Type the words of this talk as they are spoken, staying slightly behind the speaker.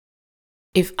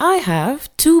If I have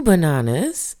 2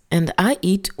 bananas and I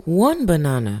eat 1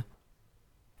 banana,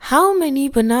 how many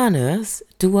bananas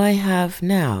do I have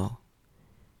now?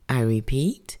 I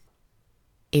repeat.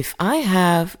 If I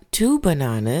have 2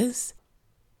 bananas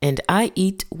and I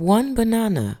eat 1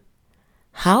 banana,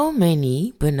 how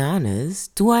many bananas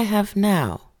do I have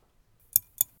now?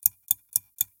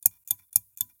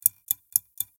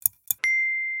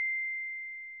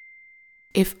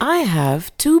 If I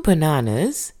have 2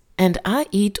 bananas and I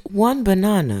eat 1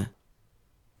 banana,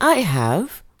 I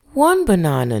have 1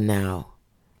 banana now.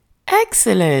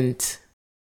 Excellent!